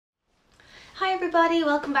everybody,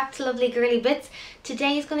 welcome back to Lovely Girly Bits.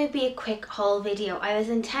 Today is going to be a quick haul video. I was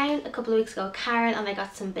in town a couple of weeks ago, Karen, and I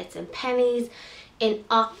got some bits in Penneys, in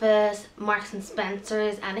Office, Marks and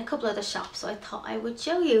Spencers and a couple other shops, so I thought I would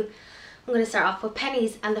show you. I'm going to start off with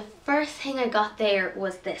Penneys, and the first thing I got there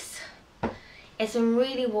was this. It's been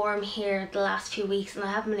really warm here the last few weeks and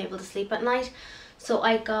I haven't been able to sleep at night, so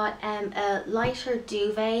I got a lighter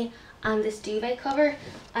duvet and this duvet cover,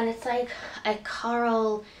 and it's like a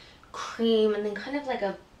coral cream and then kind of like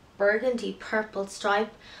a burgundy purple stripe.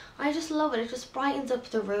 I just love it. It just brightens up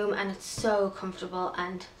the room and it's so comfortable,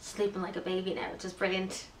 and sleeping like a baby now, which is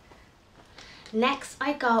brilliant. Next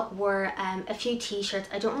I got were a few t-shirts.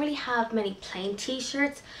 I don't really have many plain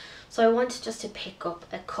t-shirts, so I wanted just to pick up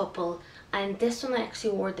a couple, and this one I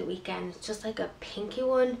actually wore the weekend. It's just like a pinky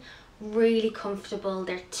one, really comfortable.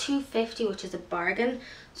 They're $2.50, which is a bargain.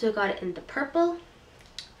 So I got it in the purple,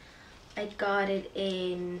 I got it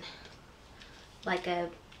in like a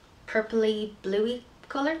purpley bluey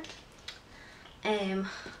colour,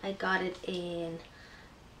 I got it in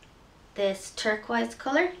this turquoise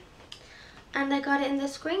colour, and I got it in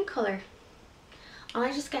this green colour. And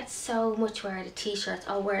I just get so much wear out of t-shirts.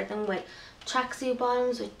 I'll wear them with tracksuit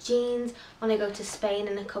bottoms, with jeans. When I go to Spain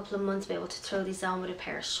in a couple of months, I'll be able to throw these on with a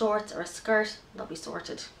pair of shorts or a skirt. They'll be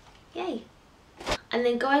sorted. Yay! And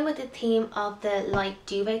then going with the theme of the light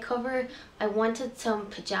duvet cover, I wanted some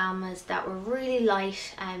pyjamas that were really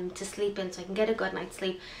light to sleep in so I can get a good night's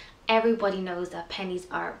sleep. Everybody knows that Penneys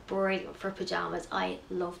are brilliant for pyjamas. I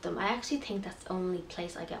love them. I actually think that's the only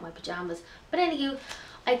place I get my pyjamas. But anywho,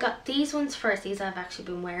 I got these ones first. These I've actually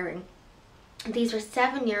been wearing. These were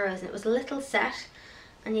 €7 and it was a little set.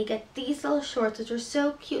 And you get these little shorts which are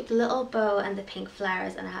so cute. The little bow and the pink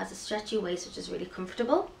flowers, and it has a stretchy waist which is really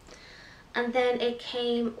comfortable. And then it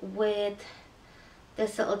came with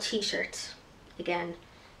this little t-shirt, again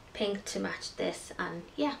pink to match this, and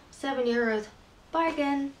yeah, €7,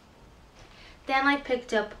 bargain. Then I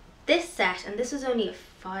picked up this set, and this was only a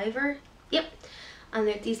 £5. Yep. And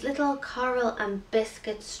they're these little coral and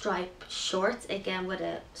biscuit stripe shorts, again with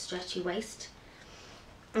a stretchy waist.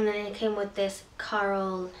 And then it came with this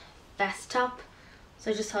coral vest top,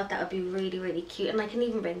 so I just thought that would be really cute, and I can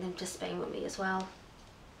even bring them to Spain with me as well.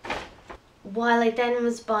 While I then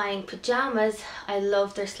was buying pyjamas, I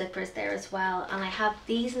love their slippers there as well, and I have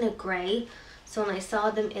these in a grey, so when I saw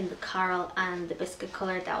them in the coral and the biscuit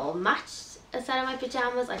colour that will match a set of my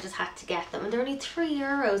pyjamas, I just had to get them. And they're only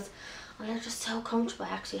 €3 and they're just so comfortable. I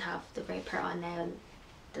actually have the grey pair on now and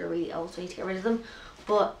they're really old, so I need to get rid of them,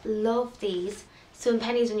 but love these. So in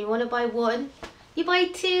Penneys, when you want to buy one, you buy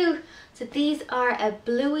two. So these are a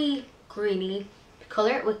bluey greeny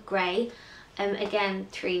colour with grey. Again,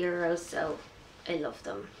 €3, so I love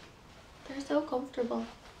them. They're so comfortable.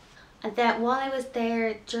 And then while I was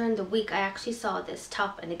there during the week, I actually saw this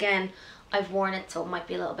top, and again, I've worn it so it might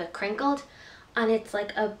be a little bit crinkled. And it's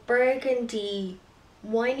like a burgundy,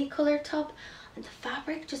 winey colour top, and the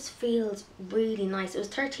fabric just feels really nice. It was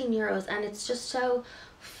 €13 and it's just so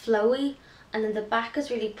flowy, and then the back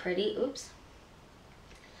is really pretty. Oops.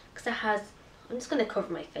 Because it has, I'm just going to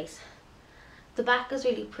cover my face. The back is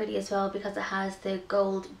really pretty as well because it has the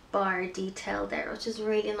gold bar detail there, which is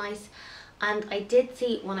really nice. And I did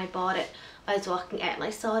see when I bought it, I was walking out and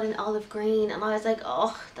I saw it in olive green, and I was like,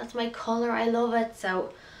 oh, that's my colour, I love it.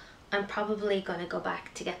 So I'm probably going to go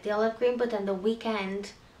back to get the olive green. But then the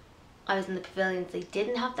weekend I was in the pavilions, they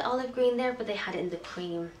didn't have the olive green there, but they had it in the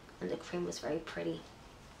cream, and the cream was very pretty.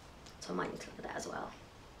 So I might need to look at that as well.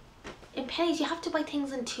 In Penneys, you have to buy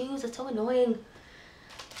things in twos, it's so annoying.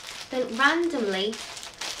 Then randomly,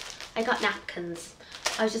 I got napkins.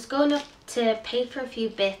 I was just going up to pay for a few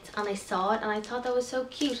bits and I saw it and I thought that was so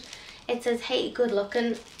cute. It says, hey, good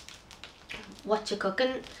looking, what you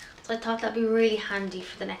cooking? So I thought that'd be really handy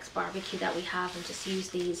for the next barbecue that we have, and just use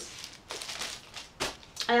these.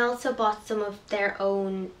 I also bought some of their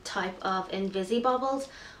own type of Invisi bobbles.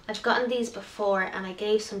 I've gotten these before and I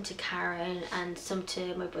gave some to Karen and some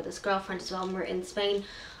to my brother's girlfriend as well when we were in Spain,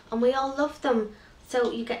 and we all loved them. So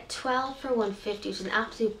you get 12 for $1.50, which is an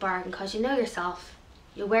absolute bargain, because you know yourself,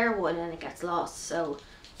 you wear one and it gets lost. So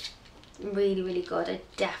really good. I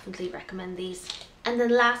definitely recommend these. And then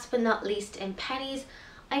last but not least, in Penneys,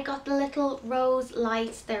 I got the little rose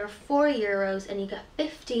lights. They're €4 and you get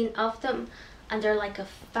 15 of them, and they're like a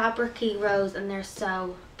fabricy rose and they're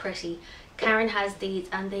so pretty. Karen has these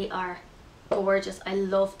and they are gorgeous. I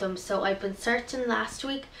love them. So I've been searching last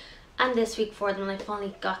week and this week for them, and I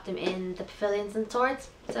finally got them in the pavilions and swords.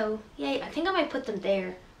 So yay, I think I might put them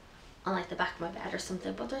there on like the back of my bed or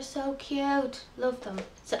something, but they're so cute. Love them.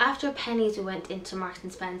 So after Penneys, we went into Marks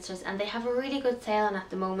and Spencers, and they have a really good sale on at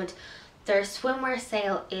the moment. Their swimwear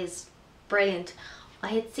sale is brilliant. I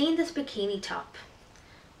had seen this bikini top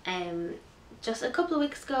just a couple of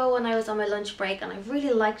weeks ago when I was on my lunch break, and I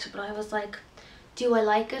really liked it, but I was like, do I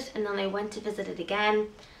like it? And then I went to visit it again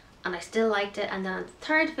and I still liked it, and then on the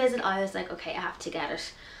third visit I was like, okay, I have to get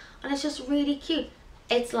it. And it's just really cute.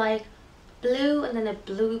 It's like blue and then a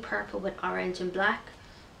blue purple with orange and black,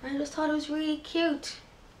 and I just thought it was really cute.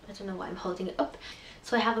 I don't know why I'm holding it up.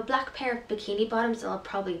 So I have a black pair of bikini bottoms that I'll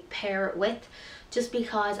probably pair it with, just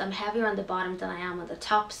because I'm heavier on the bottom than I am on the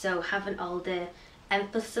top, so having all the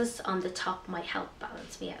emphasis on the top might help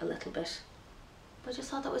balance me out a little bit. But I just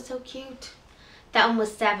thought that was so cute. That one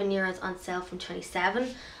was €7 on sale from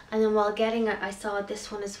 27, and then while getting it I saw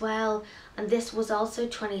this one as well, and this was also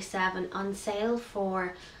 27 on sale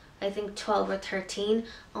for I think 12 or 13,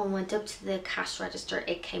 and went up to the cash register,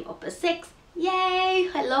 it came up as 6. Yay!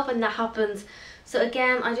 I love when that happens. So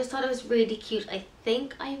again, I just thought it was really cute. I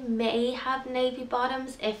think I may have navy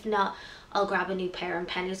bottoms. If not, I'll grab a new pair in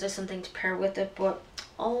Penneys or something to pair with it. But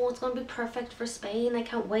oh, it's going to be perfect for Spain. I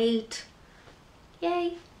can't wait.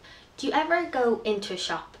 Yay! Do you ever go into a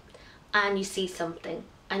shop and you see something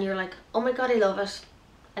and you're like, oh my god, I love it,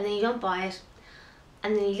 and then you don't buy it,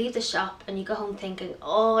 and then you leave the shop and you go home thinking,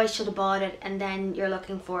 oh, I should have bought it, and then you're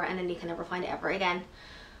looking for it and then you can never find it ever again?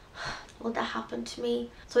 Well, that happened to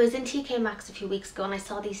me. So I was in TK Maxx a few weeks ago and I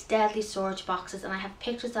saw these deadly storage boxes, and I have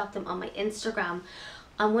pictures of them on my Instagram,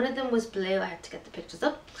 and one of them was blue. I had to get the pictures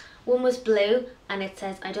up. One was blue and it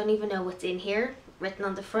says, I don't even know what's in here, written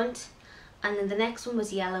on the front. And then the next one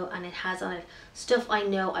was yellow and it has on it, stuff I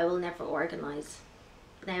know I will never organise.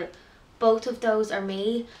 Now, both of those are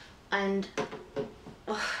me, and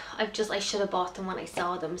I should have bought them when I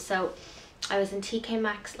saw them. So I was in TK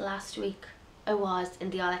Maxx last week. I was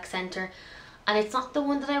in the Alex Centre, and it's not the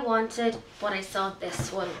one that I wanted, but I saw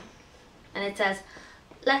this one and it says,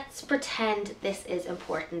 let's pretend this is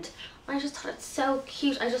important. I just thought it's so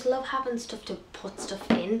cute. I just love having stuff to put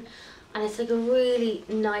stuff in, and it's like a really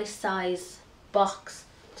nice size box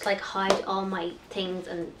to like hide all my things,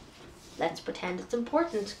 and let's pretend it's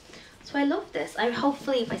important. So I love this. I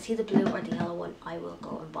hopefully, if I see the blue or the yellow one, I will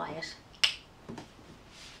go and buy it.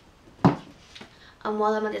 And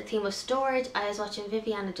while I'm on the theme of storage, I was watching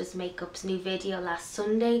Viviana Does Makeup's new video last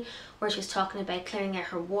Sunday where she was talking about clearing out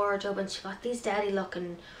her wardrobe, and she got these daddy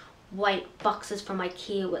looking white boxes from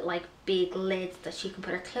IKEA with like big lids that she can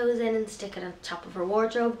put her clothes in and stick it on top of her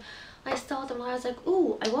wardrobe. I saw them and I was like,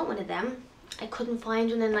 ooh, I want one of them. I couldn't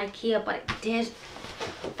find one in IKEA, but I did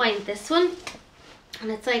find this one,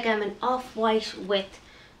 and it's like an off-white with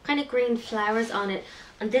kind of green flowers on it,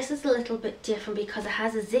 and this is a little bit different because it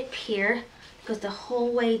has a zip here. It goes the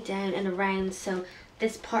whole way down and around, so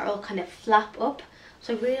this part will kind of flap up.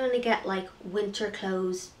 So I really want to get like winter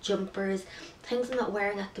clothes, jumpers, things I'm not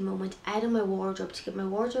wearing at the moment out of my wardrobe to give my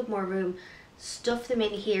wardrobe more room, stuff them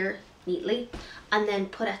in here neatly, and then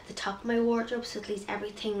put at the top of my wardrobe so at least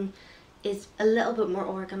everything is a little bit more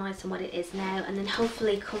organised than what it is now. And then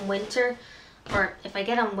hopefully come winter, or if I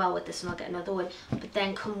get on well with this one I'll get another one, but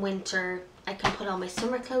then come winter I can put all my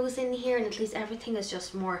summer clothes in here, and at least everything is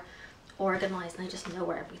just more organised and I just know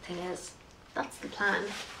where everything is. That's the plan.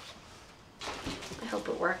 I hope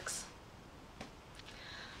it works.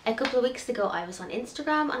 A couple of weeks ago I was on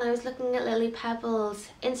Instagram and I was looking at Lily Pebble's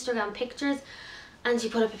Instagram pictures, and she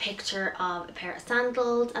put up a picture of a pair of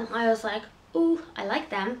sandals, and I was like, ooh, I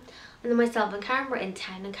like them. And then myself and Karen were in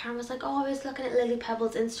town, and Karen was like, oh, I was looking at Lily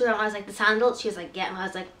Pebble's Instagram, and I was like, the sandals? She was like, yeah, and I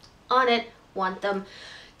was like, on it, want them.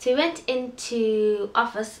 So we went into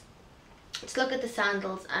office to look at the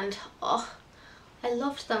sandals, and oh, I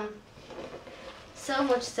loved them so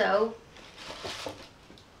much so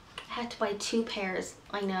I had to buy 2 pairs.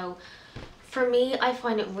 I know, for me, I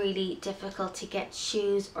find it really difficult to get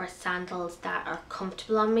shoes or sandals that are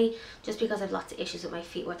comfortable on me, just because I have lots of issues with my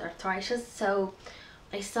feet with arthritis. So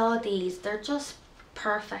I saw these, they're just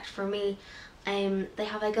perfect for me. They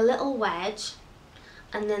have like a little wedge,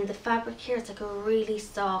 and then the fabric here is like a really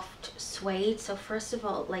soft suede. So first of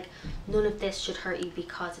all, like, none of this should hurt you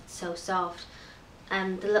because it's so soft.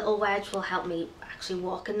 The little wedge will help me actually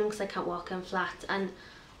walk in them because I can't walk in flat, and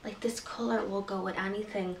like this colour will go with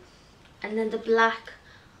anything. And then the black,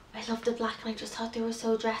 I love the black, and I just thought they were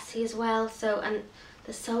so dressy as well. So, and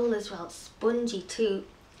the sole as well, spongy too.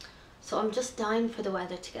 So I'm just dying for the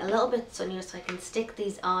weather to get a little bit sunnier so I can stick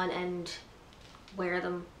these on and wear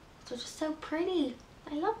them. They're just so pretty.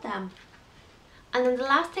 I love them. And then the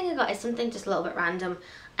last thing I got is something just a little bit random.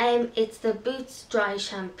 It's the Boots Dry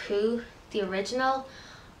Shampoo, the original.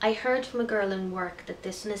 I heard from a girl in work that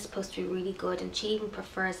this one is supposed to be really good, and she even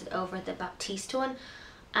prefers it over the Baptiste one.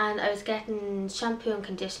 and I was getting shampoo and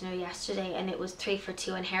conditioner yesterday, and it was 3 for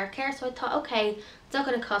 2 in hair care, so I thought, okay, it's not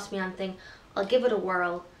going to cost me anything, I'll give it a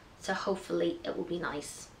whirl, so hopefully it will be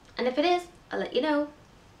nice, and if it is, I'll let you know.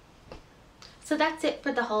 So that's it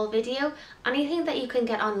for the whole video. Anything that you can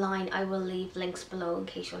get online, I will leave links below in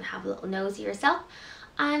case you want to have a little nosy yourself.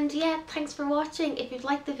 And yeah, thanks for watching. If you've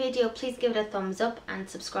liked the video, please give it a thumbs up and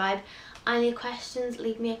subscribe. Any questions,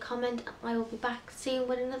 leave me a comment, and I will be back soon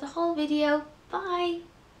with another haul video. Bye!